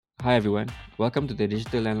Hi everyone, welcome to the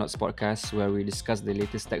Digital Landlords podcast where we discuss the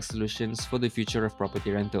latest tech solutions for the future of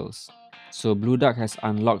property rentals. So BlueDuck has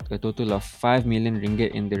unlocked a total of 5 million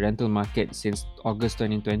ringgit in the rental market since August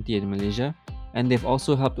 2020 in Malaysia, and they've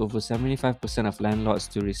also helped over 75% of landlords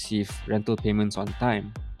to receive rental payments on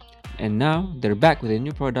time. And now they're back with a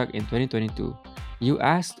new product in 2022. You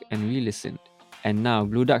asked and we listened. And now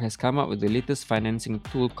BlueDuck has come up with the latest financing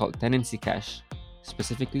tool called TenancyCash,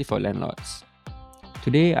 specifically for landlords.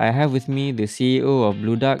 Today, I have with me the CEO of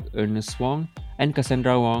BlueDuck, Ernest Wong, and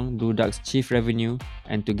Cassandra Wong, BlueDuck's Chief Revenue,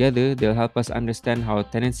 and together they'll help us understand how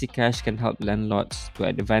TenancyCash can help landlords to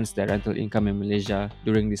advance their rental income in Malaysia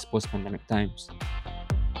during these post-pandemic times.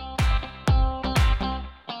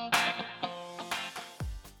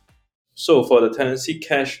 So for the tenancy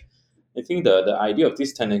cash, I think the idea of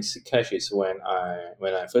this tenancy cash is when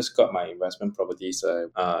I first got my investment properties, I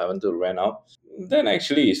want to rent out. Then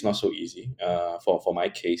actually it's not so easy. For my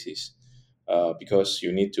cases, because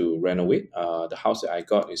you need to renovate. The house that I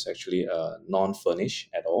got is actually non-furnished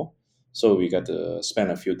at all, so we got to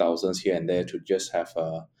spend a few thousands here and there to just have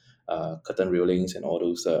curtain railings and all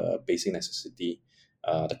those basic necessity.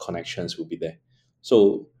 The connections will be there.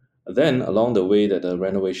 So then along the way that the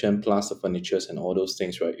renovation plus the furnitures and all those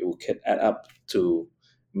things, right, it will add up to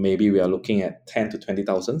maybe we are looking at 10 to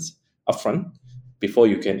 20,000 upfront before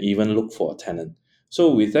you can even look for a tenant.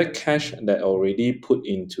 So with that cash that already put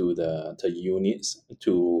into the units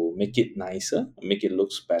to make it nicer, make it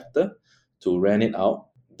looks better, to rent it out,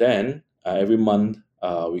 then every month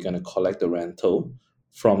we're going to collect the rental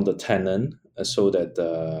from the tenant, so that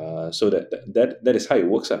is how it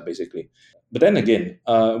works basically. But then again,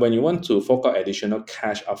 when you want to fork out additional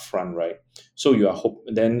cash upfront, right? So you are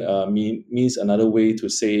then means another way to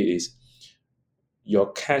say is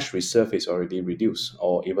your cash reserve is already reduced,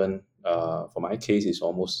 or even for my case, it's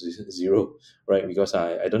almost zero, right? Because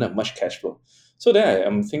I don't have much cash flow. So then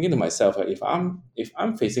I'm thinking to myself, if I'm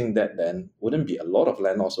facing that, then wouldn't be a lot of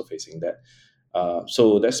landlords also facing that.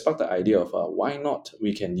 So that sparked the idea of why not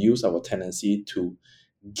we can use our tenancy to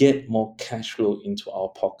get more cash flow into our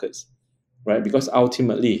pockets, right? Because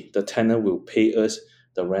ultimately the tenant will pay us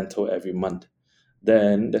the rental every month.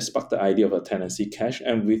 Then that sparked the idea of a tenancy cash,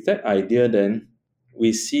 and with that idea, then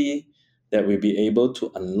we see that we'll be able to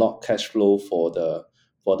unlock cash flow for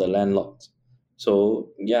the landlord. So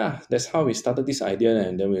yeah, that's how we started this idea,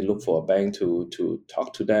 and then we look for a bank to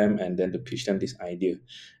talk to them and then to pitch them this idea.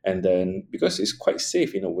 And then because it's quite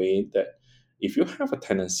safe in a way that if you have a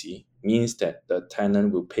tenancy, means that the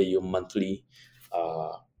tenant will pay you monthly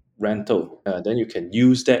uh, rental. Then you can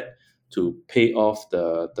use that to pay off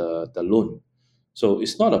the loan. So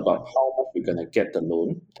it's not about how much you're gonna get the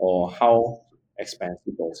loan or how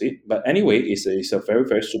expensive was it. But anyway, it's a very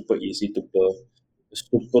very super duper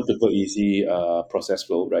easy process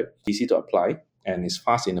flow, right? Easy to apply and it's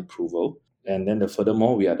fast in approval. And then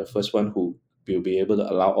furthermore, we are the first one who will be able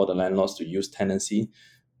to allow all the landlords to use tenancy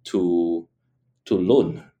to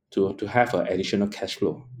loan to have an additional cash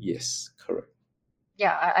flow. Yes, correct.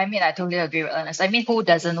 Yeah, I totally agree with Ernest. Who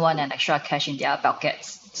doesn't want an extra cash in their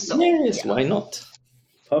pockets? So, Yes, yeah. why not?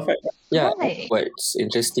 Perfect. Yeah, Right. what's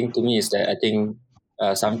interesting to me is that I think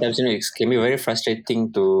sometimes it can be very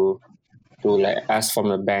frustrating to like ask from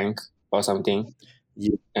a bank or something,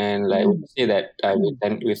 Yeah. and like Mm. say that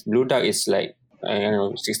with BlueDuck it's like I don't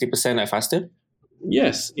know 60% like faster.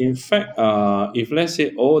 Yes, in fact, if let's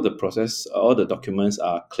say all the documents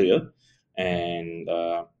are clear, and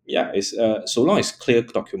yeah, it's so long as clear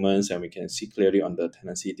documents and we can see clearly on the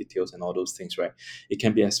tenancy details and all those things, right? It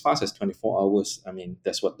can be as fast as 24 hours. I mean,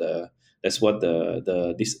 that's what the this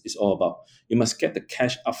is all about. You must get the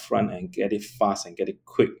cash upfront and get it fast and get it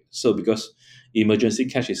quick. So because emergency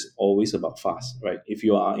cash is always about fast, right? If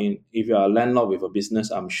you are a landlord with a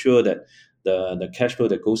business, I'm sure that the cash flow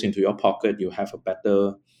that goes into your pocket, you have a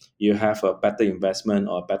better investment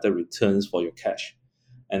or better returns for your cash.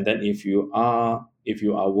 And then if you are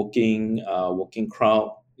working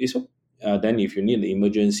crowd, then if you need the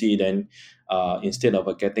emergency, then instead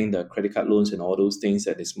of getting the credit card loans and all those things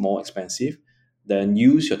that is more expensive, then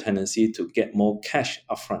use your tenancy to get more cash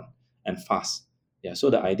upfront and fast. Yeah, so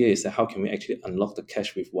the idea is that how can we actually unlock the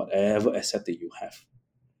cash with whatever asset that you have,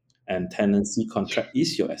 and tenancy contract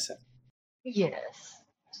is your asset. Yes.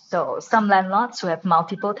 So some landlords who have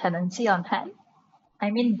multiple tenancy on hand,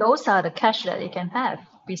 those are the cash that they can have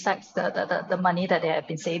besides the money that they have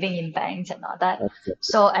been saving in banks and all that. Exactly.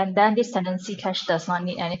 So, and then this tenancy cash does not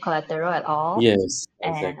need any collateral at all. Yes,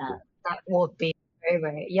 And exactly. that would be very,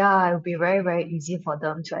 very, yeah, it would be very, very easy for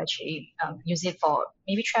them to actually use it for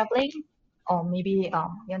maybe traveling or maybe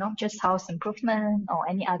just house improvement or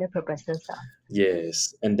any other purposes.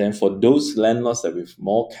 Yes, and then for those landlords that with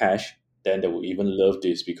more cash, then they will even love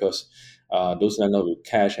this because those landlords with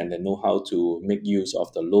cash and they know how to make use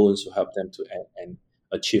of the loans to help them to and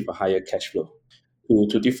achieve a higher cash flow.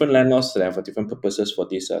 To different landlords, they have a different purposes for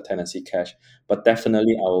this tenancy cash, but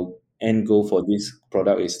definitely our end goal for this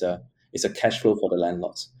product is a cash flow for the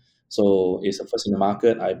landlords. So it's a first in the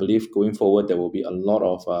market. I believe going forward there will be a lot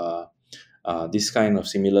of this kind of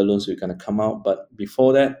similar loans are going to come out. But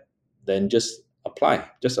before that, then just apply.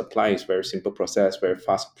 Just apply. It's very simple process, very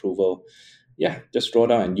fast approval. Yeah, just draw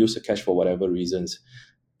down and use the cash for whatever reasons.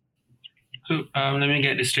 So let me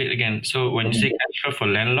get this straight again. So when you say cash flow for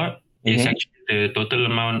landlord, it's actually the total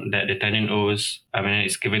amount that the tenant owes. I mean,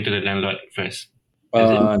 it's given to the landlord first.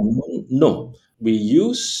 No, we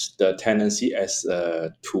use the tenancy as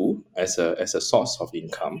a tool, as a source of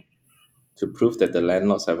income to prove that the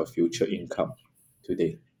landlords have a future income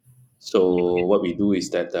today. So what we do is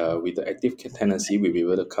that with the active tenancy, we'll be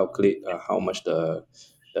able to calculate how much the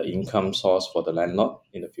income source for the landlord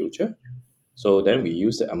in the future. So then we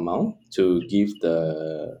use the amount to give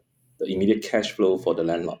the immediate cash flow for the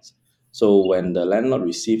landlords. So when the landlord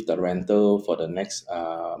receives the rental for the next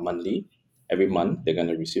monthly, every month they're going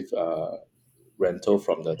to receive rental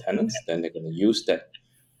from the tenants. Then they're going to use that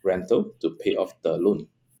rental to pay off the loan.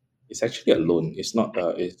 It's actually a loan. It's not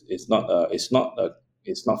from the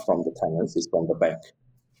tenants. It's from the bank.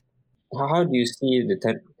 How do you see the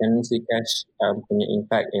tenancy cash punya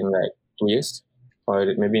impact in like 2 years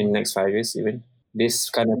or maybe in the next 5 years even? This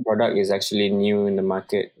kind of product is actually new in the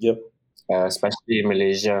market, Yep. especially in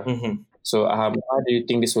Malaysia. Mm-hmm. So how do you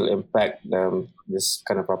think this will impact this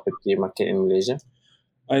kind of property market in Malaysia?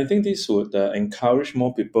 I think this would encourage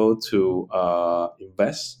more people to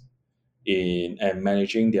invest in and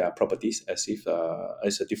managing their properties as if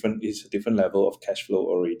it's a different level of cash flow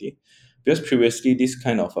already, because previously this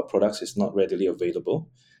kind of products is not readily available.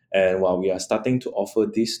 And while we are starting to offer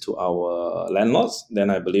this to our landlords,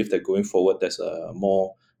 then I believe that going forward there's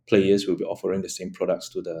more players will be offering the same products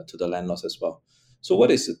to the landlords as well. So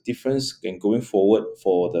what is the difference in going forward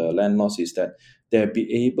for the landlords is that they'll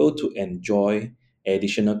be able to enjoy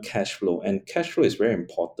additional cash flow, and cash flow is very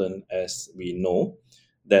important, as we know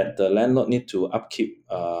that the landlord need to upkeep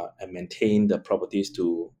and maintain the properties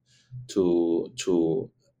to to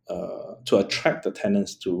attract the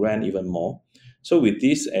tenants to rent even more. So with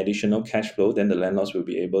this additional cash flow, then the landlords will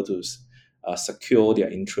be able to secure their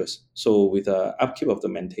interest. So with the upkeep of the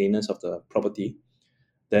maintenance of the property,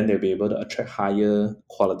 then they'll be able to attract higher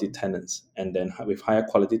quality tenants. And then with higher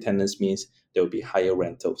quality tenants means there will be higher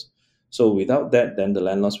rentals. So without that, then the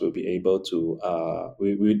landlords will be able to,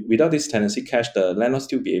 without this tenancy cash, the landlords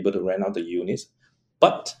still be able to rent out the units.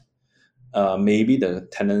 But maybe the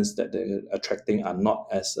tenants that they're attracting are not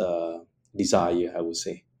as desired, I would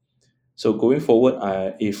say. So going forward,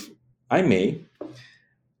 if I may,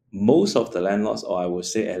 most of the landlords, or I would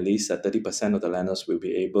say at least 30% of the landlords will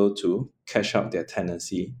be able to cash out their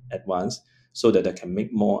tenancy at once so that they can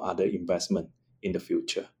make more other investment in the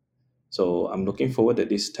future. So I'm looking forward that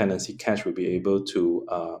this tenancy cash will be able to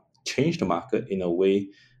change the market in a way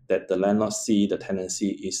that the landlords see the tenancy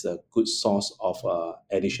is a good source of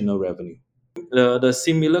additional revenue. The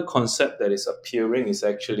similar concept that is appearing is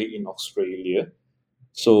actually in Australia.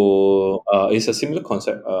 So it's a similar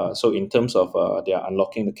concept. So in terms of they are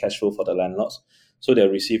unlocking the cash flow for the landlords, so they're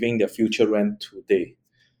receiving their future rent today.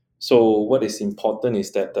 So what is important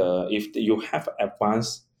is that if you have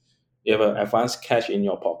advanced cash in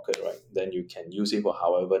your pocket, right, then you can use it for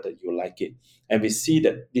however that you like it. And we see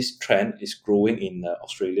that this trend is growing in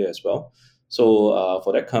Australia as well. So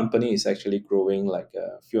for that company, it's actually growing like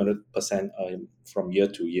a few 100% from year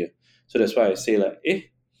to year. So that's why I say like,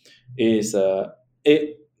 is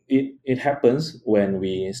it happens when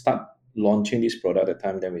we start launching this product at the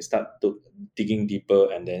time, then we start digging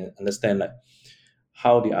deeper and then understand like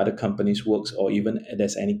how the other companies works, or even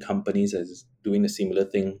there's any companies that's doing a similar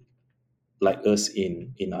thing like us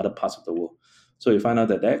in other parts of the world. So you find out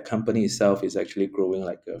that that company itself is actually growing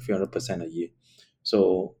like a few 100% a year.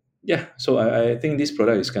 So yeah, so I think this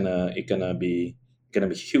product is gonna be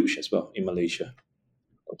huge as well in Malaysia.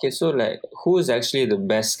 Okay, so like who is actually the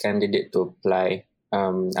best candidate to apply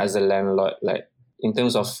as a landlord? Like in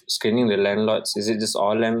terms of screening the landlords, is it just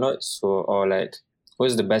all landlords or like who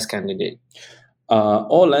is the best candidate?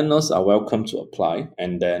 All landlords are welcome to apply,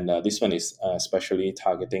 and then this one is especially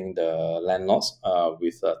targeting the landlords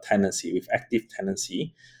with tenancy, with active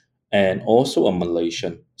tenancy, and also a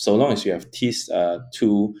Malaysian. So long as you have these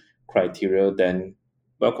two criteria, then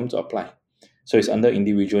welcome to apply. So it's under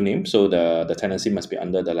individual name, so the tenancy must be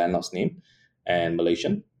under the landlord's name. and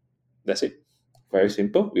Malaysian. That's it. Very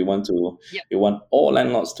simple. We want Yep. all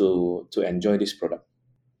landlords to enjoy this product.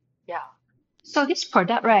 Yeah. So this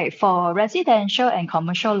product, right, for residential and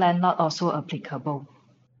commercial landlord also applicable.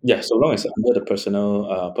 Yeah, so long as it's under the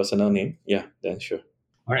personal name, yeah, then sure.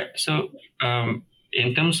 All right. So,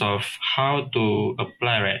 in terms of how to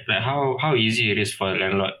apply, right? Like how easy it is for a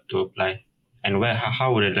landlord to apply, and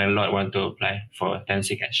how would a landlord want to apply for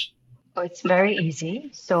TenancyCash? Oh, it's very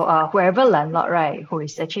easy. So whoever landlord, right, who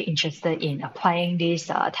is actually interested in applying this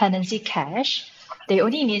tenancy cash, they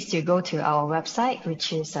only needs to go to our website,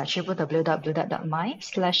 which is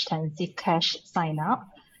www.blueduck.my/tenancy cash sign up.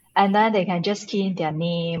 And then they can just key in their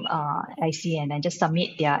name, IC, and then just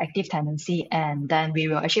submit their active tenancy, and then we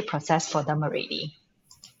will actually process for them already.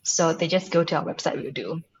 So they just go to our website, we'll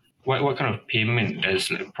do. What kind of payment does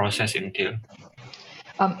the process entail?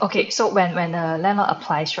 Okay, so when a landlord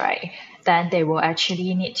applies, right, then they will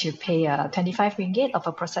actually need to pay 25 ringgit of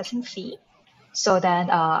a processing fee. So then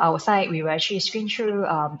our side, we will actually screen through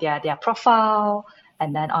their profile,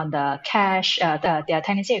 and then on the cash, their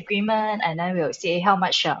tenancy agreement, and then we'll see how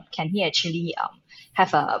much can he actually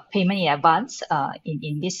have a payment in advance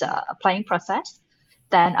in this applying process.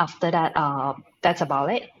 Then after that, that's about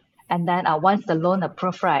it. And then once the loan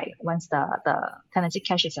approved, right, once the tenancy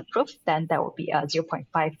cash is approved, then there will be a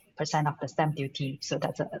 0.5% of the stamp duty. So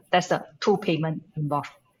that's a two payment involved.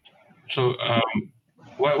 So,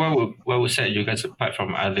 what would set you guys apart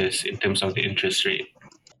from others in terms of the interest rate?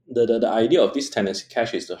 The idea of this tenancy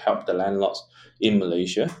cash is to help the landlords in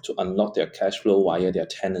Malaysia to unlock their cash flow via their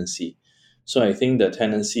tenancy. So I think the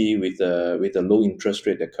tenancy with the low interest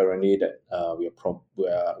rate that currently that we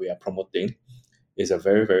are promoting is a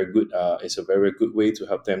very good way to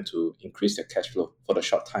help them to increase their cash flow for the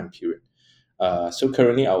short time period. So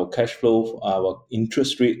currently our cash flow, our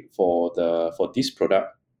interest rate for this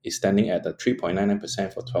product is standing at the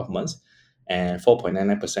 3.99% for 12 months and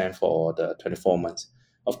 4.99% for the 24 months.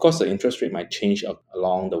 Of course, the interest rate might change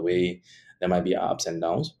along the way. There might be ups and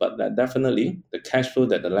downs, but that definitely the cash flow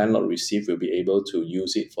that the landlord receive will be able to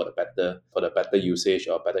use it for the better usage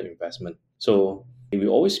or better investment. So we've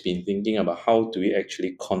always been thinking about how do we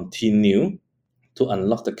actually continue to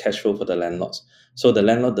unlock the cash flow for the landlords. So the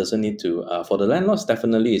landlord doesn't need to, for the landlords,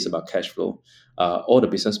 definitely it's about cash flow. All the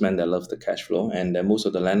businessmen that love the cash flow, and then most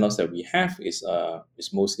of the landlords that we have is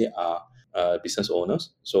mostly our business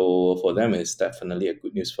owners. So for them, it's definitely a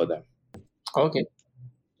good news for them. Okay.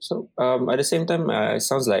 So, at the same time, it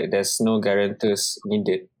sounds like there's no guarantors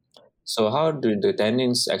needed. So, how do we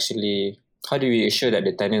ensure that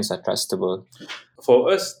the tenants are trustable? For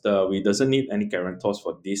us, we doesn't need any guarantors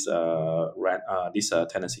for this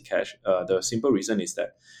tenancy cash. The simple reason is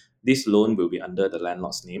that this loan will be under the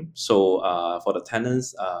landlord's name. So for the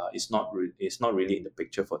tenants, it's not really in the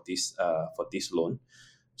picture for this loan.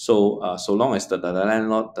 So so long as the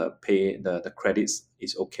landlord the credits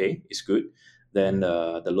is okay, is good, then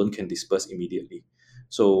the loan can disperse immediately.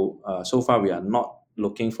 So so far we are not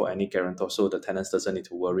looking for any guarantor, so the tenants doesn't need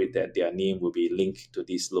to worry that their name will be linked to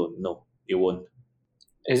this loan. No, it won't.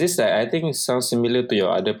 Is this like, I think it sounds similar to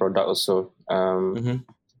your other product also? Mhm.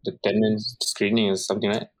 The tenant screening is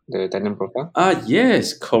something like the tenant profile.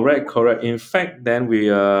 Yes, correct. In fact, then we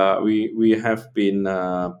have been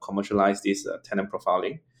commercialize this tenant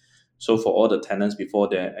profiling. So for all the tenants, before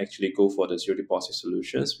they actually go for the zero deposit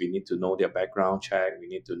solutions, we need to know their background check. We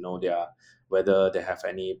need to know whether they have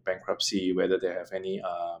any bankruptcy, whether they have any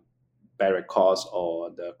bad records or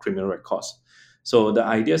the criminal records. So the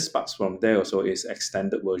idea sparks from there also is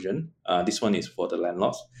extended version. This one is for the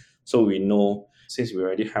landlords. So we know since we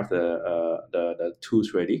already have the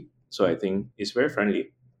tools ready. So I think it's very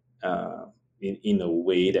friendly. In a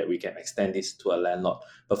way that we can extend this to a landlord.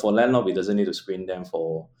 But for landlord, we doesn't need to screen them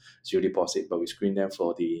for zero deposit, but we screen them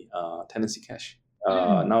for the tenancy cash.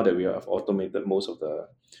 Now that we have automated most of the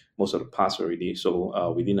parts already, so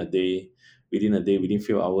within a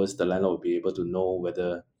few hours, the landlord will be able to know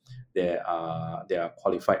whether they are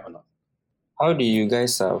qualified or not. How do you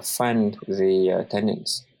guys fund the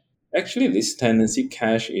tenants? Actually, this tenancy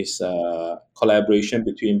cash is a collaboration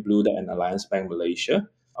between BlueDuck and Alliance Bank Malaysia.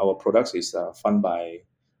 Our products is funded by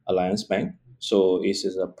Alliance Bank, so it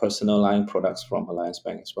is a personal line products from Alliance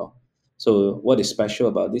Bank as well. So what is special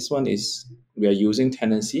about this one is we are using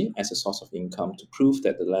tenancy as a source of income to prove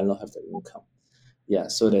that the landlord have the income. Yeah,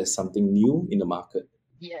 so there's something new in the market.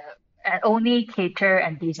 Yeah, and only cater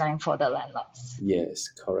and design for the landlords. Yes,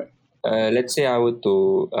 correct. Let's say I were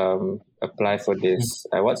to apply for this.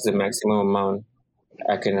 What's the maximum amount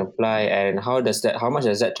I can apply, and how much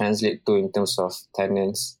does that translate to in terms of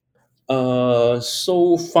tenants?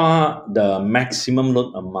 So far, the maximum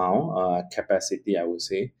loan amount capacity, I would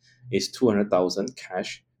say, is 200,000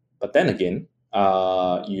 cash. But then again,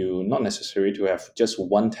 you not necessary to have just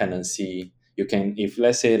one tenancy. You can, if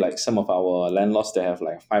let's say like some of our landlords, they have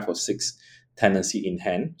like 5 or 6 tenancy in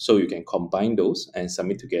hand, so you can combine those and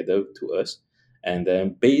submit together to us, and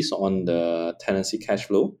then based on the tenancy cash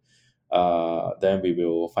flow, then we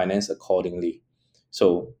will finance accordingly.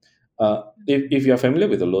 So if you are familiar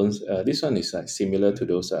with the loans, this one is similar to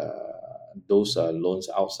those loans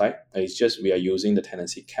outside. It's just we are using the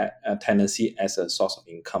tenancy as a source of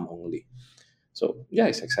income only. So yeah,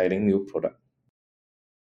 it's exciting new product.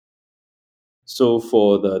 So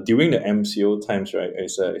for the during the MCO times, right,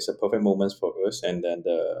 it's a perfect moment for us, and then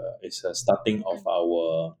it's a starting of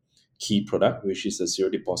our key product, which is the zero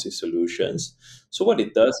deposit solutions. So what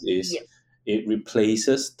it does is Yes. it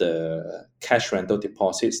replaces the cash rental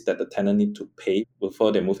deposits that the tenant need to pay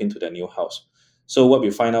before they move into their new house. So what we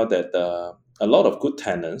find out that a lot of good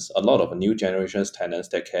tenants, a lot of new generations tenants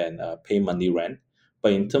that can pay monthly rent,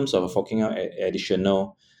 but in terms of forking out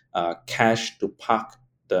additional cash to park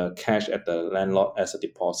the cash at the landlord as a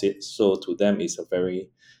deposit. So to them, it's a very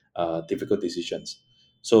difficult decisions.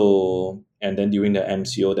 So and then during the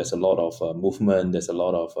MCO, there's a lot of movement, there's a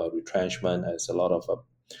lot of retrenchment, there's a lot of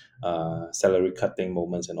salary cutting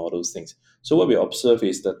moments and all those things. So what we observe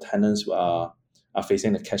is the tenants are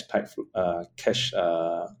facing the cash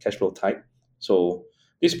flow type. So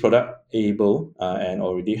this product able and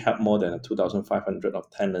already have more than 2,500 of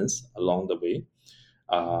tenants along the way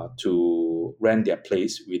to rent their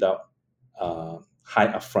place without high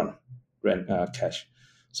upfront rent cash.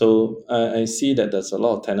 So I see that there's a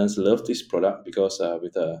lot of tenants love this product because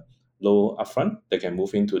with a low upfront, they can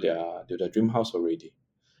move into their dream house already.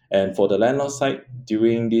 And for the landlord side,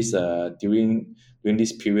 during this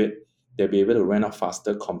period, they'll be able to rent out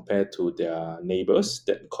faster compared to their neighbors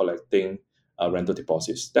that collecting rental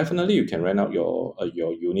deposits. Definitely, you can rent out your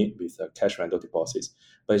unit with cash rental deposits,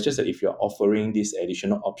 but it's just that if you're offering these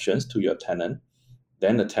additional options to your tenant,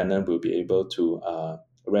 then the tenant will be able to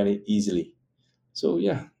rent it easily. So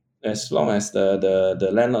yeah, as long as the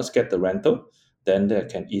landlords get the rental, then they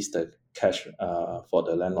can ease the cash for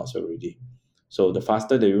the landlords already. So the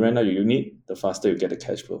faster they rent out your unit, the faster you get the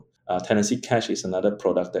cash flow. Tenancy cash is another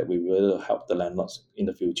product that we will help the landlords in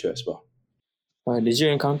the future as well. Did you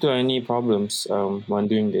encounter any problems when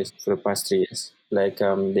doing this for the past 3 years? Like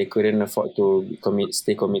they couldn't afford to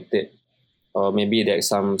stay committed, or maybe there's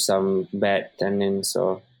some bad tenants,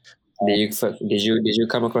 or did you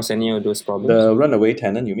come across any of those problems? The runaway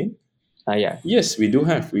tenant, you mean? Yeah. Yes, we do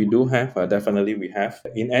have. We do have. Definitely, we have.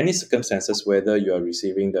 In any circumstances, whether you are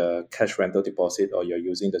receiving the cash rental deposit or you're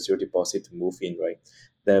using the zero deposit to move in, right?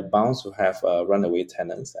 They're bound to have runaway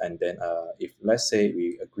tenants. And then, if let's say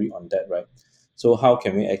we agree on that, right? So how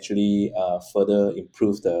can we actually further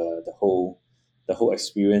improve the whole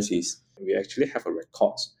experience? Is we actually have a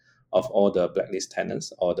records of all the blacklist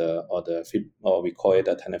tenants or we call it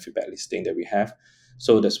a tenant feedback listing that we have.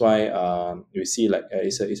 So that's why we see like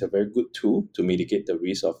it's a very good tool to mitigate the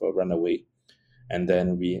risk of a runaway. And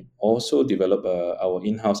then we also develop our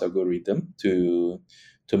in-house algorithm to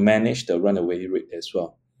manage the runaway rate as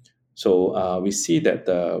well. So we see that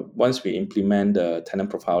once we implement the tenant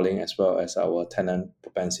profiling as well as our tenant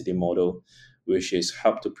propensity model, which is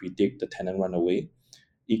help to predict the tenant runaway,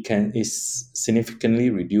 it can is significantly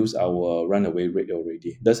reduce our runaway rate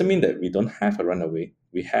already. Doesn't mean that we don't have a runaway.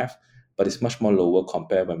 We have, but it's much more lower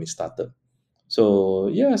compared when we started. So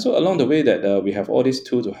yeah, so along the way that we have all these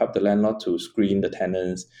tools to help the landlord to screen the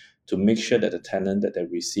tenants, to make sure that the tenant that they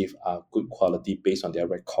receive are good quality based on their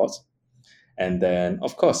records. And then,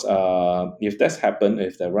 of course, if that's happened,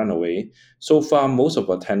 if they run away, so far most of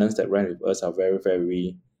our tenants that rent with us are very,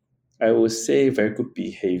 very, I would say, very good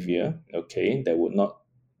behavior. Okay, they would not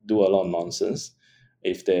do a lot of nonsense.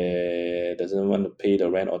 If they doesn't want to pay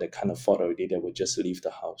the rent or they can't afford already, they would just leave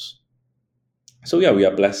the house. So yeah, we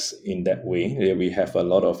are blessed in that way. Yeah, we have a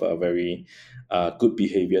lot of very good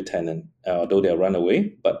behavior tenant, although they run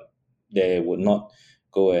away, but they would not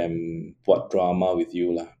go and what drama with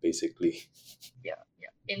you lah, basically. Yeah, yeah.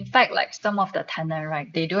 In fact, like some of the tenant,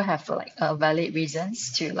 right, they do have like valid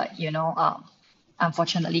reasons to like,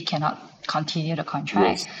 unfortunately cannot continue the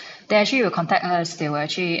contract. Yes. They actually will contact us. They will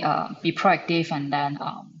actually be proactive and then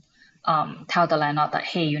tell the landlord that,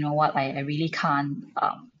 hey, you know what, I really can't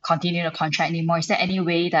continue the contract anymore. Is there any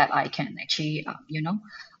way that I can actually,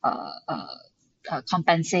 uh,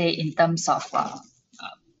 compensate in terms of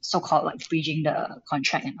so-called like breaching the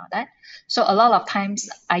contract and all that. So a lot of times,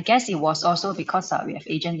 I guess it was also because we have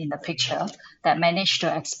agent in the picture that managed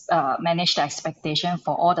to manage the expectation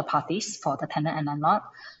for all the parties, for the tenant and landlord.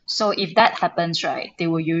 So if that happens, right, they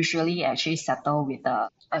will usually actually settle with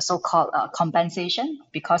a so-called compensation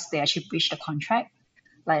because they actually breached the contract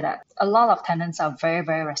like that. A lot of tenants are very,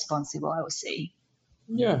 very responsible, I would say,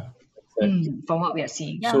 Yeah, exactly. from what we are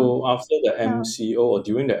seeing. Yeah. So after the Yeah. MCO or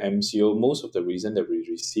during the MCO, most of the reason that we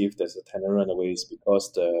received as a tenant runaway is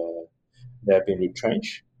because they have been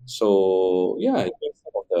retrenched. So yeah, I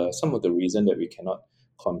think some of the reason that we cannot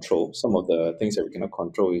control, some of the things that we cannot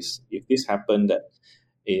control is if this happened, that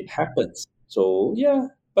it happens. So yeah,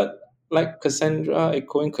 but like Cassandra,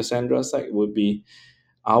 echoing Cassandra's side would be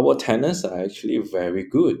our tenants are actually very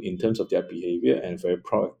good in terms of their behavior and very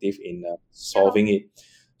proactive in Yeah. solving it.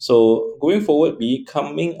 So going forward,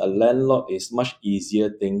 becoming a landlord is much easier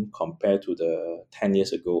thing compared to the 10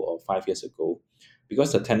 years ago or 5 years ago,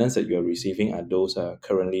 because the tenants that you are receiving are those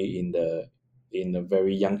currently in a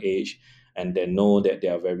very young age, and they know that they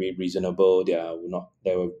are very reasonable. They are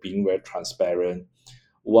being very transparent.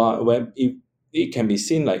 While when it can be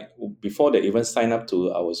seen like before they even sign up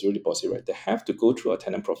to our zero deposit, right, they have to go through a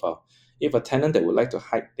tenant profile. If a tenant that would like to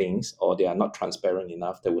hide things or they are not transparent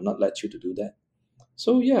enough, they will not let you to do that.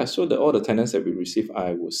 So yeah, so all the tenants that we receive,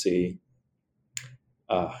 I would say,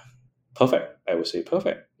 uh, perfect. I would say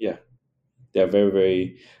perfect. Yeah, they are very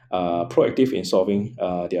very proactive in solving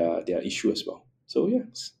their issue as well. So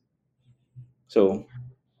yes, so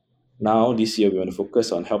now this year we want to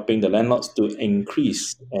focus on helping the landlords to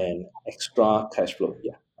increase an extra cash flow.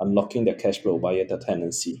 Yeah, unlocking the cash flow via the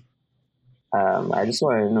tenancy. I just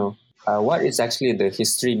want to know what is actually the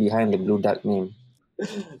history behind the BlueDuck name.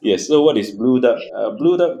 Yes. So what is Blue Duck?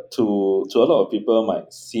 Blue Duck to a lot of people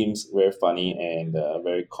might seems very funny and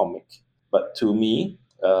very comic, but to me,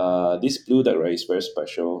 this Blue Duck, right, is very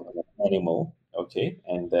special animal. Okay,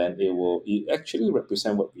 and then it actually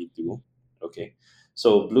represent what we do. Okay,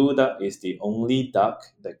 so Blue Duck is the only duck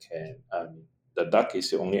that can. The duck is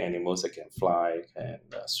the only animals that can fly, can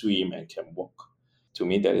swim, and can walk. To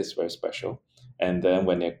me, that is very special. And then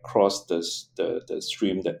when they cross the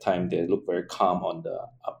stream, that time they look very calm on the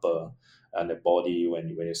upper and the body. When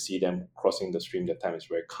you see them crossing the stream, that time is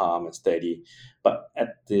very calm and steady. But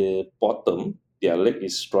at the bottom, their leg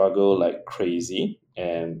is struggle like crazy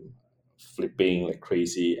and flipping like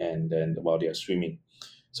crazy, and then while they are swimming.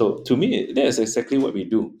 So to me, that is exactly what we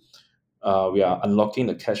do. We are unlocking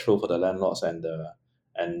the cash flow for the landlords and the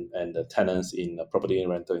tenants in the property and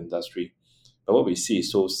rental industry. But what we see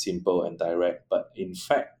is so simple and direct. But in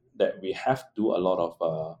fact, that we have to do a lot of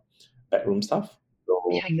backroom stuff. So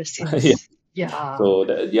Behind the yeah, scenes. Yeah.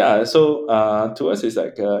 to us it's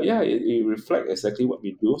like it reflects exactly what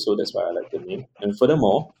we do. So that's why I like the name. And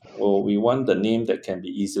furthermore, well, we want the name that can be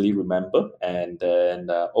easily remembered. And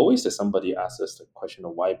then always there's somebody asks us the question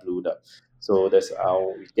of why Blue Duck. So that's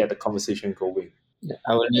how we get the conversation going. Yeah.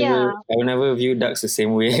 I will never view ducks the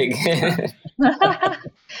same way again.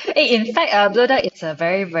 Hey, in fact, blue duck is a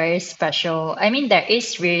very, very special. I mean, there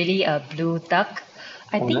is really a blue duck.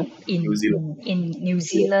 I Uh-huh. think New Zealand. in New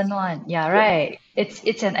Zealand Yes. one. Yeah, Yeah. right. It's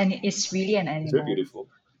really an It's very animal. beautiful.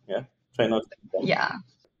 Yeah. Try not to them. Yeah.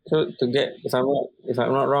 So to get, if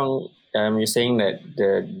I'm not wrong, you're saying that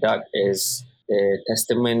the duck is a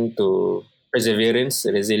testament to perseverance,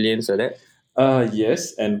 resilience, or that.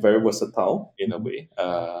 Yes, and very versatile in a Mhm. way.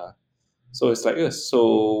 So it's like us.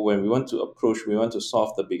 So when we want to approach, we want to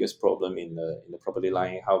solve the biggest problem in the property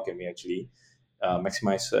line. How can we actually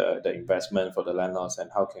maximize the investment for the landlords, and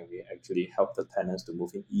how can we actually help the tenants to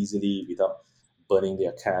move in easily without burning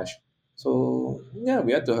their cash? So yeah,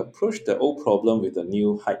 we have to approach the old problem with a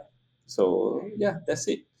new height. So yeah, that's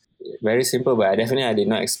it. Very simple, but I did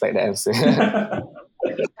not expect the answer.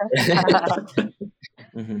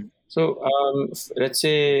 So, let's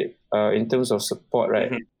say, in terms of support,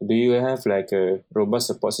 right? Mhm. Do you have like a robust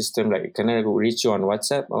support system? Like, can I reach you on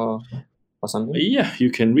WhatsApp or something? Yeah,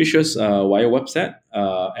 you can reach us via website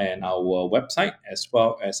and our website, as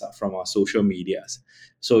well as from our social medias.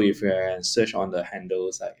 So if you search on the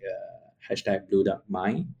handles like hashtag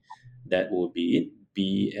BlueDuckMy, that will be it.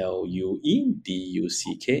 BlueDuckmy.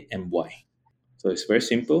 So it's very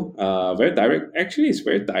simple, very direct. Actually, it's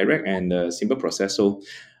very direct and simple process. So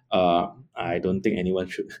I don't think anyone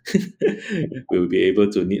should will be able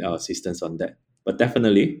to need our assistance on that. But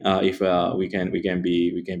definitely, if we can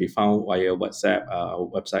be found via WhatsApp, our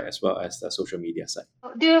website, as well as the social media site.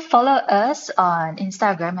 Do follow us on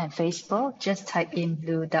Instagram and Facebook. Just type in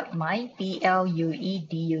BlueDuckMy,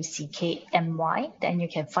 BlueDuckmy. Then you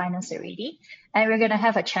can find us already. And we're going to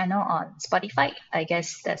have a channel on Spotify. I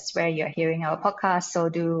guess that's where you're hearing our podcast. So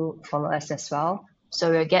do follow us as well.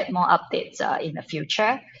 So you'll get more updates in the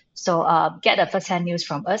future. So get the first-hand news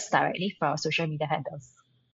from us directly from our social media handles.